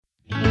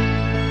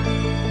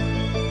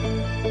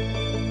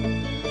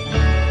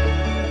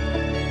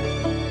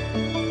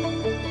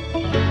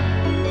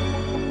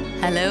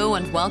Hello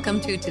and welcome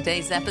to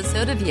today's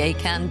episode of Yay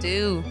Can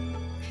Do.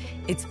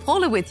 It's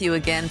Paula with you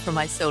again for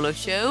my solo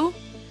show.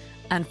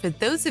 And for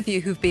those of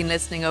you who've been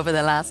listening over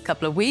the last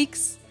couple of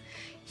weeks,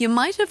 you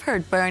might have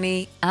heard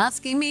Bernie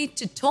asking me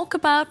to talk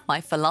about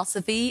my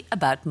philosophy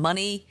about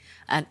money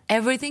and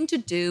everything to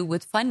do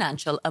with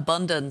financial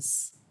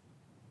abundance.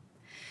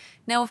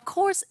 Now, of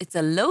course, it's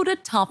a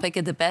loaded topic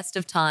at the best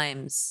of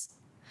times.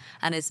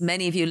 And as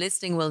many of you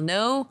listening will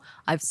know,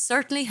 I've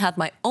certainly had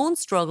my own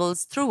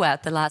struggles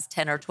throughout the last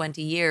 10 or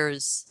 20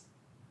 years.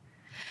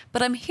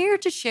 But I'm here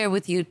to share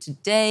with you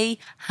today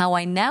how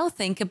I now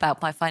think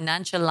about my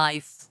financial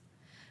life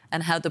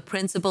and how the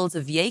principles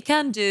of Yay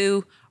Can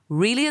Do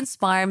really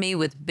inspire me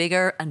with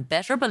bigger and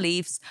better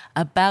beliefs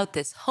about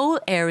this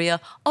whole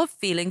area of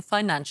feeling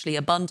financially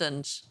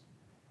abundant.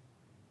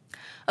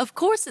 Of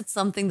course, it's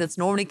something that's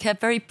normally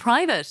kept very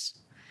private.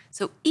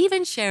 So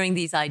even sharing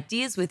these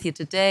ideas with you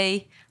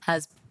today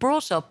has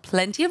brought up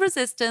plenty of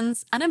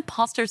resistance and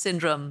imposter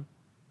syndrome.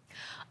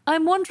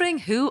 I'm wondering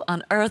who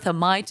on earth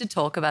am I to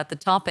talk about the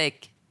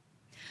topic?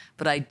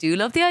 But I do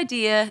love the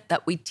idea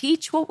that we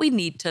teach what we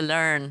need to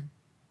learn.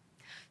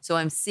 So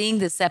I'm seeing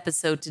this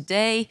episode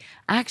today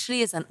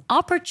actually as an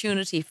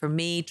opportunity for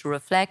me to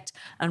reflect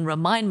and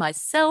remind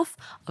myself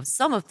of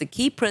some of the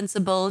key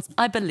principles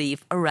I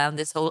believe around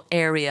this whole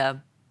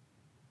area.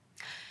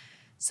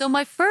 So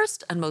my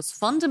first and most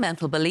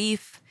fundamental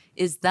belief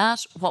is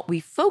that what we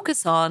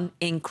focus on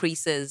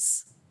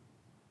increases.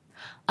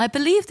 I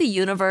believe the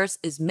universe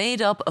is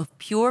made up of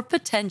pure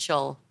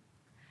potential,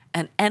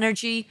 an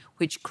energy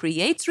which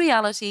creates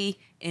reality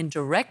in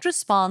direct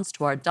response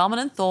to our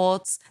dominant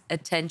thoughts,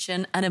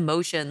 attention, and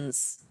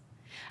emotions.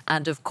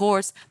 And of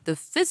course, the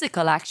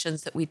physical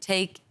actions that we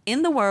take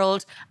in the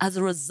world as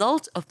a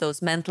result of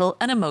those mental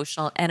and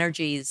emotional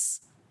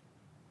energies.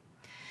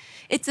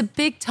 It's a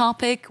big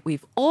topic.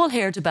 We've all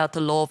heard about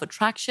the law of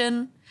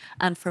attraction.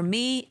 And for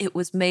me, it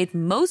was made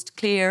most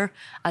clear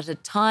at a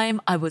time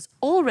I was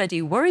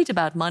already worried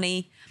about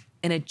money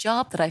in a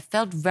job that I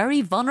felt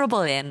very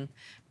vulnerable in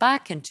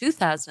back in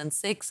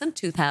 2006 and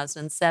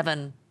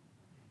 2007.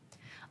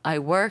 I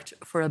worked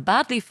for a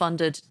badly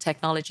funded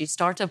technology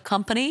startup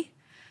company,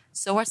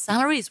 so our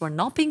salaries were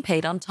not being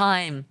paid on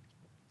time.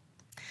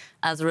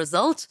 As a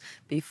result,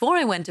 before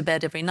I went to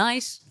bed every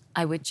night,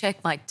 I would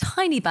check my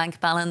tiny bank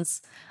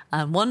balance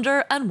and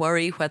wonder and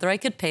worry whether I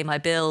could pay my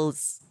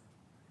bills.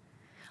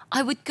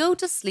 I would go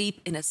to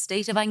sleep in a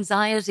state of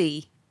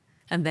anxiety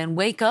and then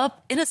wake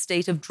up in a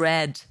state of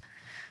dread.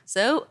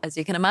 So, as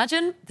you can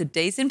imagine, the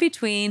days in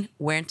between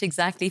weren't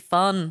exactly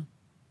fun.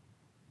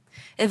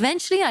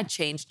 Eventually, I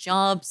changed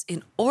jobs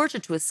in order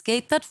to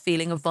escape that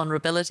feeling of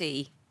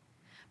vulnerability.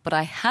 But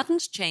I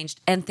hadn't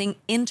changed anything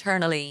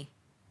internally.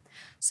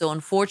 So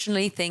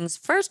unfortunately, things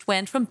first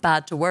went from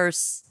bad to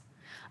worse.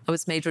 I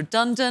was made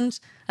redundant,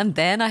 and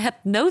then I had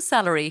no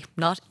salary,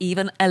 not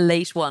even a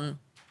late one.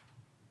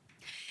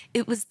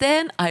 It was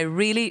then I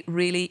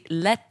really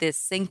let this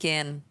sink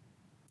in.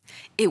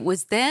 It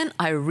was then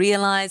I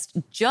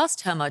realized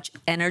just how much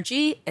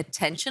energy,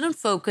 attention, and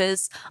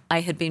focus I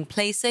had been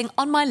placing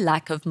on my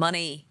lack of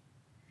money.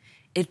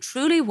 It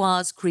truly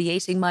was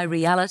creating my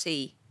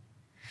reality.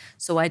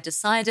 So I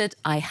decided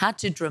I had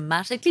to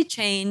dramatically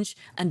change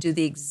and do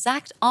the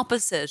exact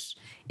opposite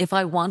if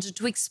I wanted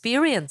to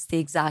experience the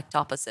exact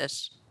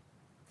opposite.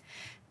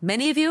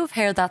 Many of you have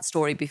heard that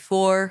story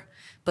before,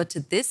 but to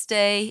this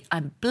day,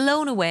 I'm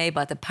blown away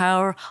by the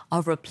power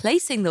of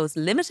replacing those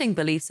limiting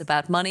beliefs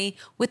about money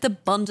with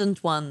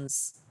abundant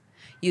ones,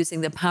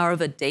 using the power of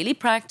a daily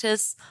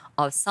practice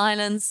of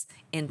silence,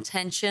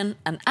 intention,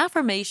 and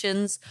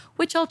affirmations,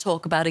 which I'll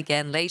talk about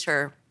again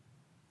later.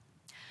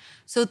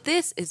 So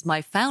this is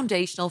my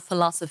foundational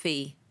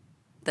philosophy,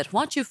 that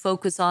what you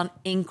focus on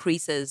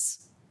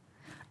increases.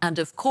 And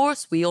of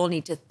course, we all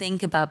need to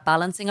think about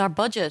balancing our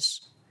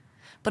budget.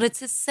 But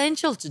it's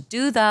essential to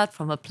do that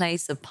from a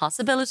place of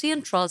possibility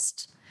and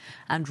trust,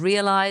 and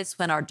realize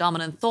when our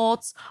dominant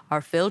thoughts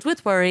are filled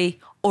with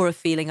worry or a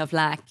feeling of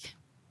lack.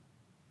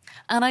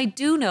 And I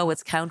do know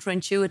it's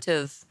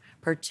counterintuitive,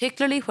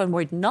 particularly when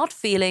we're not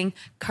feeling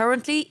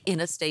currently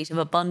in a state of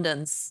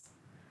abundance.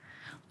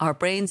 Our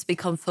brains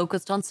become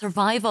focused on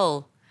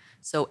survival.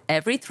 So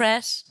every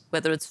threat,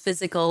 whether it's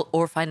physical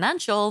or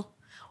financial,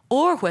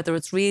 or whether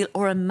it's real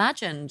or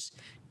imagined,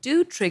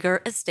 do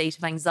trigger a state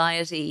of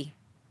anxiety.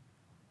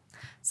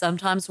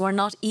 Sometimes we're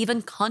not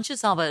even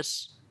conscious of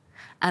it.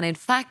 And in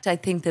fact, I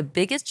think the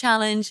biggest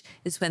challenge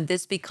is when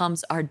this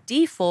becomes our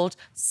default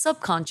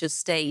subconscious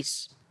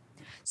state.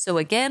 So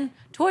again,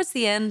 towards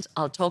the end,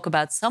 I'll talk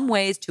about some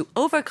ways to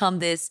overcome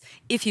this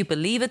if you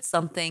believe it's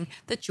something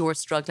that you're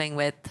struggling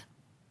with.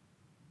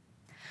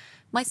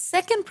 My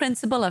second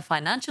principle of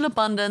financial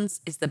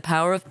abundance is the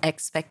power of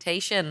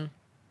expectation.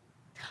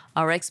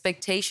 Our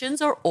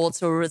expectations are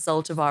also a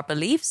result of our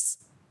beliefs.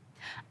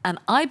 And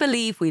I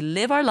believe we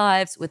live our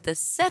lives with the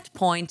set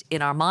point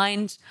in our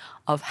mind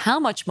of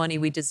how much money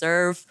we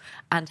deserve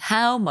and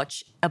how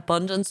much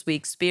abundance we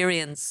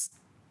experience.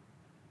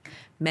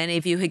 Many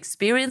of you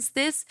experience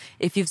this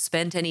if you've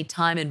spent any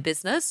time in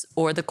business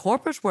or the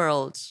corporate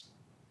world.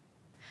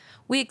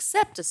 We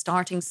accept a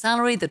starting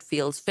salary that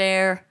feels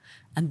fair,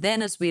 and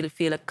then as we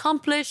feel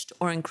accomplished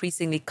or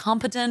increasingly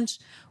competent,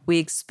 we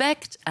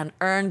expect and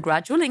earn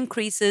gradual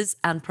increases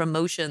and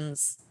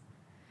promotions.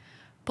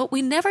 But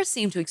we never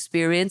seem to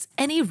experience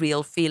any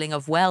real feeling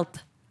of wealth.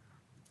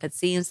 It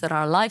seems that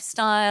our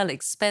lifestyle,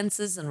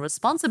 expenses, and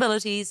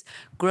responsibilities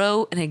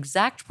grow in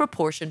exact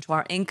proportion to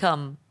our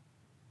income.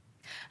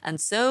 And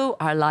so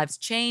our lives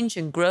change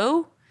and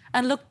grow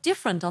and look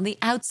different on the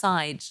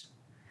outside.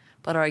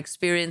 But our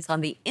experience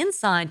on the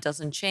inside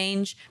doesn't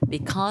change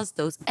because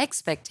those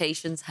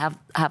expectations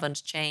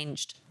haven't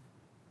changed.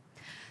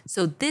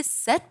 So this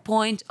set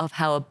point of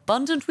how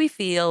abundant we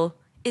feel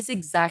is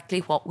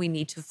exactly what we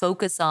need to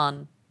focus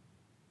on.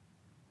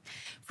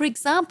 For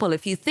example,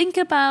 if you think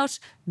about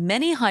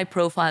many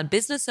high-profile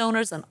business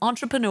owners and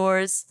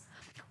entrepreneurs,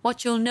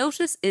 what you'll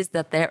notice is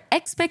that their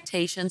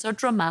expectations are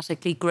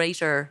dramatically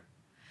greater.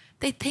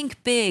 They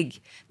think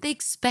big, they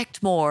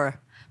expect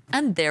more,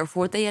 and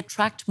therefore they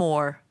attract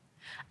more.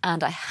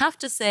 And I have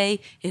to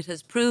say, it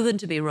has proven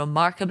to be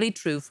remarkably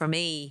true for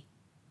me.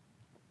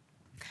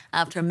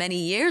 After many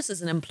years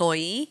as an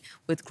employee,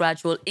 with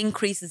gradual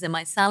increases in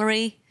my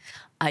salary,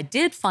 I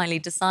did finally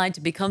decide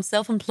to become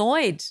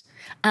self-employed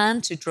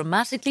and to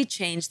dramatically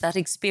change that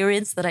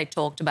experience that I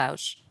talked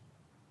about.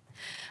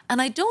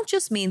 And I don't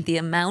just mean the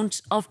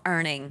amount of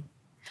earning.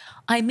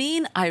 I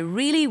mean, I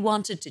really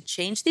wanted to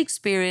change the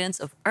experience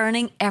of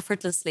earning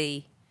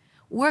effortlessly,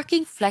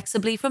 working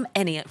flexibly from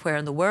anywhere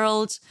in the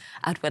world,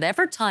 at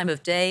whatever time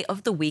of day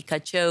of the week I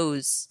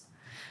chose.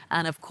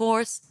 And of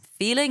course,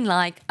 feeling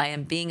like I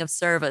am being of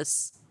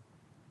service.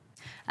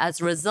 As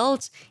a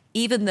result,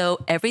 even though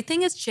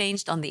everything has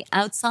changed on the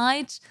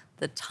outside,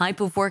 the type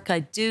of work I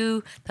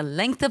do, the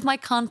length of my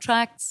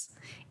contracts,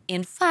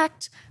 in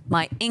fact,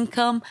 my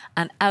income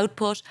and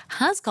output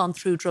has gone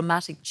through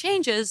dramatic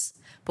changes,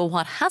 but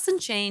what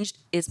hasn't changed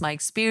is my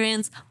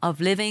experience of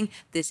living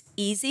this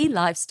easy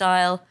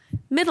lifestyle,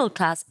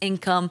 middle-class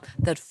income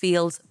that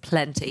feels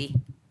plenty.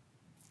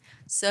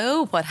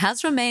 So what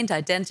has remained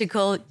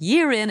identical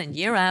year in and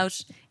year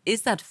out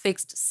is that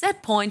fixed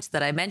set point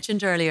that I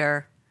mentioned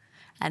earlier,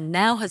 and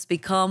now has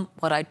become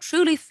what I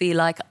truly feel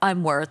like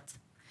I'm worth.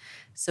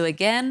 So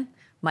again,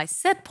 my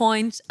set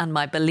point and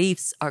my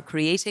beliefs are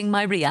creating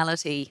my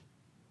reality.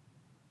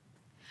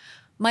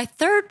 My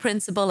third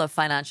principle of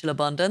financial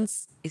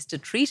abundance is to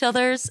treat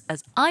others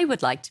as I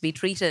would like to be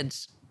treated.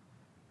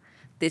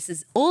 This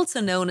is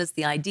also known as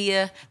the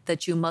idea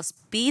that you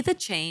must be the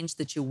change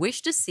that you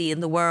wish to see in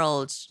the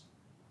world.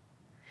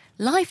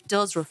 Life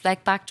does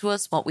reflect back to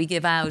us what we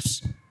give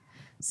out.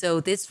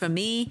 So this for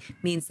me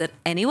means that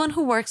anyone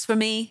who works for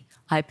me,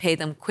 I pay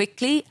them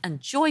quickly and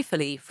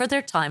joyfully for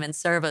their time and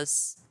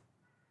service.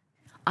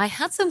 I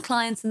had some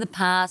clients in the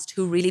past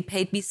who really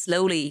paid me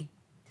slowly.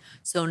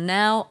 So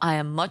now I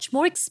am much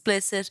more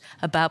explicit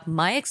about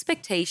my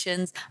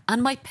expectations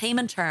and my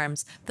payment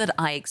terms that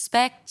I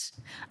expect,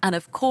 and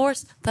of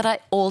course that I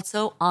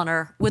also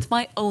honor with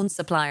my own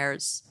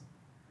suppliers.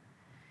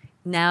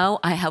 Now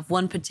I have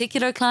one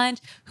particular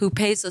client who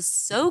pays us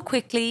so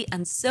quickly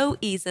and so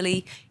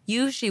easily,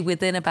 usually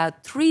within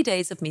about 3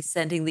 days of me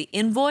sending the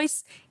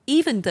invoice,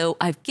 even though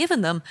I've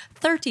given them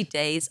 30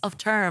 days of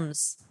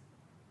terms.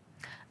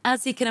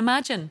 As you can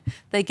imagine,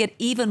 they get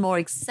even more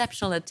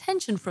exceptional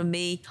attention from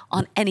me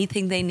on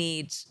anything they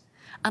need.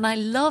 And I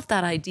love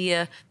that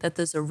idea that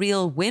there's a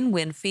real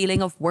win-win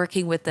feeling of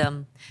working with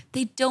them.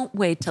 They don't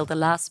wait till the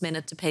last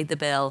minute to pay the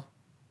bill.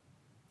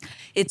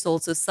 It's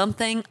also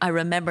something I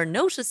remember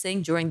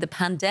noticing during the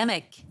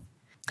pandemic.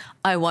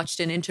 I watched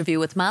an interview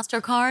with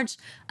MasterCard,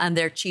 and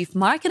their chief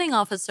marketing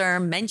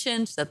officer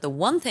mentioned that the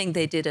one thing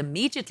they did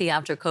immediately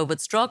after COVID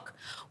struck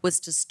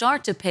was to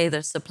start to pay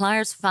their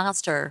suppliers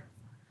faster.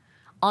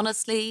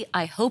 Honestly,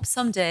 I hope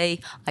someday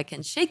I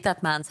can shake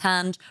that man's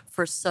hand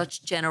for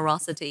such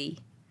generosity.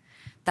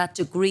 That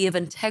degree of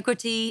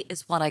integrity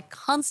is what I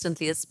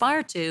constantly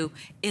aspire to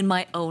in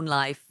my own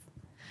life.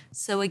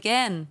 So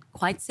again,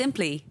 quite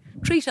simply,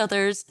 treat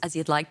others as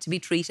you'd like to be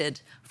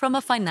treated from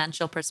a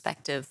financial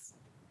perspective.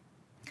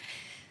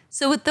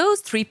 So with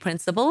those 3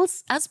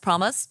 principles, as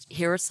promised,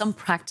 here are some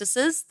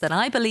practices that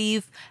I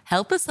believe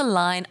help us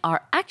align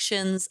our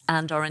actions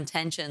and our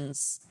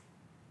intentions.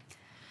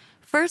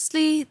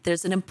 Firstly,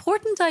 there's an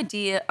important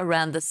idea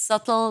around the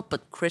subtle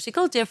but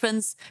critical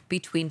difference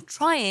between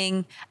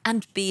trying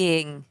and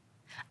being,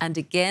 and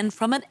again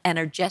from an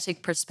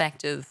energetic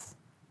perspective.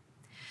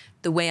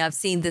 The way I've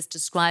seen this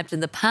described in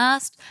the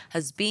past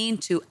has been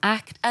to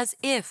act as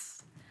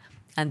if,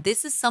 and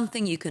this is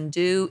something you can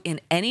do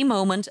in any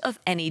moment of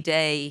any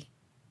day.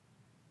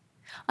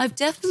 I've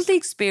definitely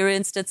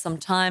experienced it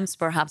sometimes,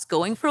 perhaps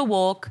going for a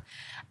walk,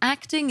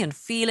 acting and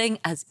feeling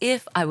as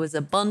if I was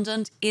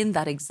abundant in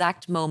that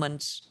exact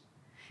moment.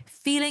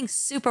 Feeling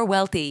super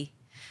wealthy,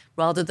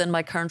 rather than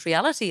my current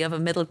reality of a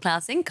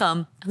middle-class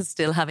income and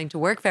still having to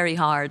work very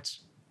hard.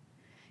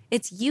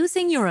 It's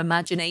using your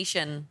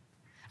imagination,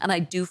 and I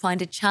do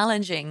find it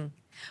challenging,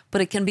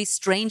 but it can be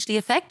strangely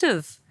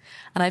effective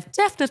And I've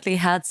definitely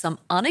had some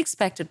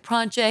unexpected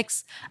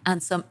projects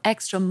and some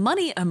extra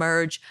money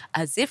emerge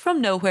as if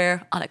from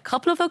nowhere on a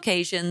couple of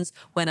occasions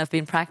when I've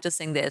been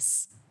practicing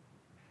this.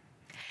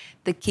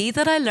 The key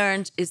that I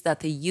learned is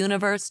that the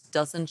universe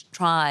doesn't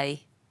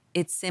try.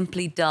 It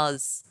simply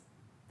does.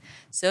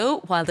 So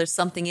while there's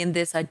something in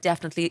this I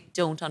definitely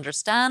don't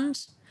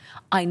understand,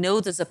 I know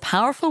there's a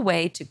powerful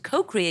way to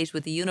co-create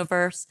with the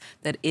universe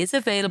that is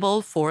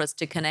available for us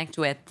to connect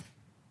with.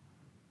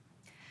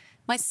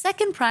 My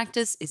second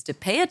practice is to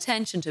pay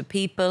attention to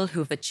people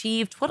who've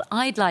achieved what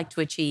I'd like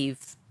to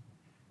achieve.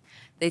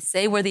 They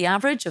say we're the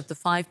average of the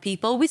 5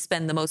 people we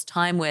spend the most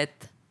time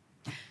with.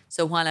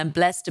 So while I'm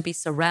blessed to be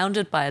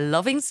surrounded by a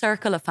loving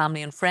circle of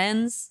family and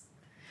friends,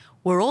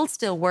 we're all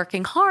still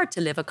working hard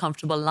to live a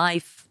comfortable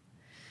life.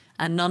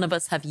 And none of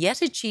us have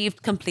yet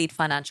achieved complete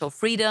financial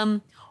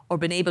freedom or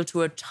been able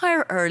to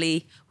retire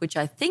early, which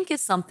I think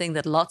is something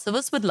that lots of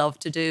us would love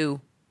to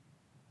do.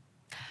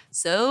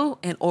 So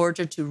in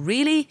order to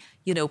really,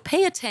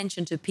 pay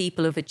attention to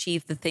people who've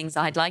achieved the things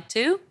I'd like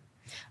to,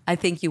 I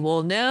think you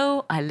all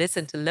know I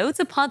listen to loads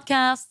of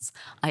podcasts,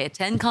 I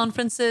attend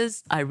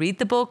conferences, I read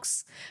the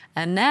books,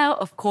 and now,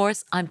 of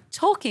course, I'm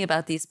talking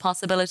about these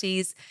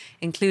possibilities,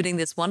 including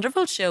this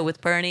wonderful show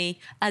with Bernie,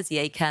 As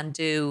Ye Can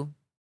Do.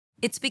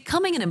 It's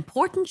becoming an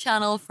important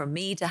channel for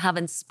me to have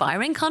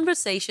inspiring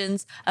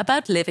conversations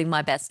about living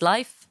my best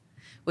life,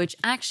 which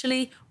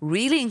actually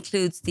really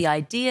includes the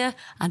idea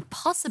and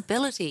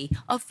possibility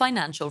of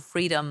financial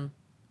freedom.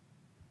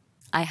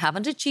 I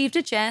haven't achieved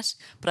it yet,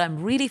 but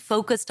I'm really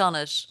focused on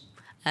it,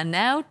 and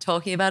now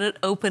talking about it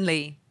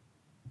openly.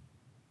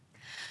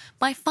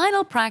 My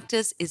final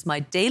practice is my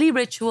daily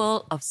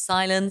ritual of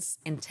silence,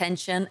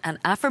 intention, and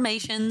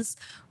affirmations,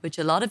 which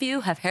a lot of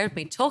you have heard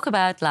me talk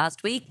about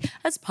last week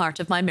as part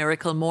of my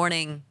Miracle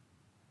Morning.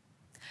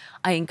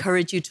 I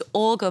encourage you to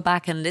all go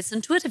back and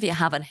listen to it if you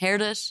haven't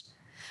heard it.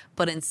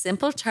 But in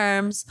simple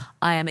terms,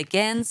 I am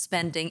again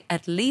spending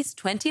at least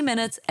 20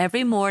 minutes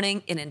every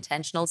morning in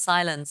intentional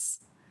silence,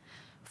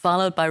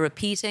 followed by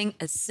repeating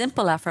a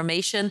simple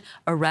affirmation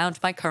around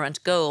my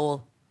current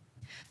goal.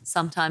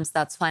 Sometimes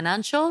that's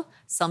financial,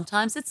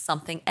 sometimes it's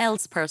something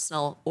else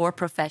personal or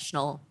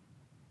professional.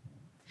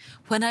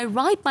 When I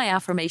write my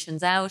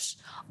affirmations out,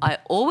 I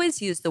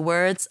always use the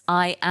words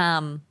I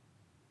am.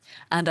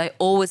 And I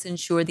always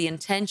ensure the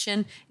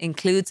intention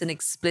includes an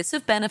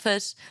explicit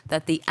benefit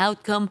that the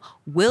outcome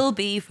will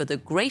be for the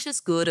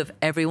greatest good of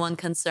everyone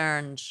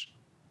concerned.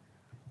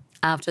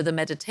 After the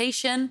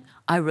meditation,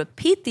 I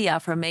repeat the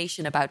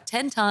affirmation about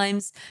 10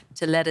 times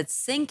to let it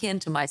sink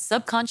into my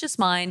subconscious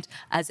mind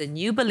as a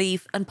new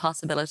belief and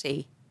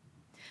possibility.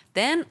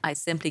 Then I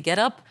simply get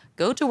up,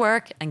 go to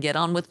work, and get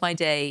on with my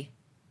day.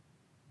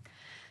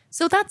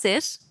 So that's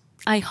it.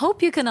 I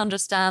hope you can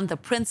understand the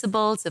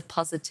principles of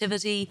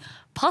positivity,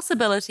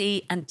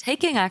 possibility, and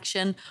taking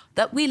action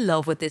that we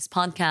love with this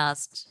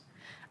podcast.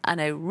 And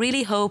I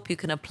really hope you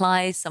can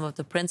apply some of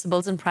the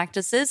principles and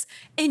practices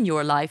in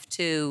your life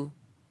too.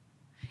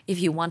 If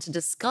you want to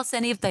discuss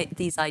any of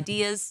these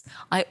ideas,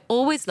 I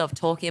always love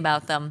talking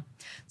about them.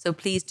 So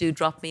please do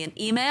drop me an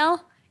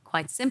email.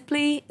 Quite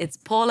simply, it's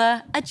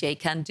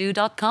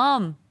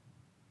paula@jcando.com.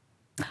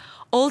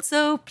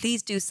 Also,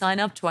 please do sign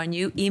up to our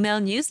new email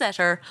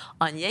newsletter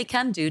on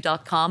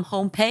yecando.com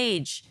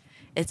homepage.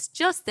 It's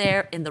just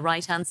there in the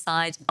right-hand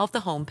side of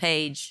the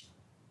homepage.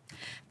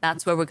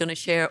 That's where we're going to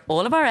share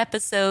all of our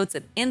episodes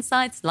and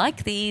insights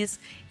like these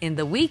in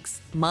the weeks,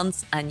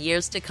 months, and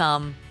years to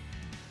come.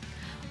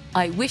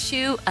 I wish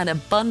you an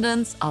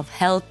abundance of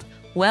health,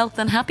 wealth,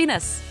 and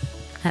happiness.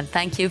 And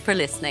thank you for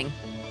listening.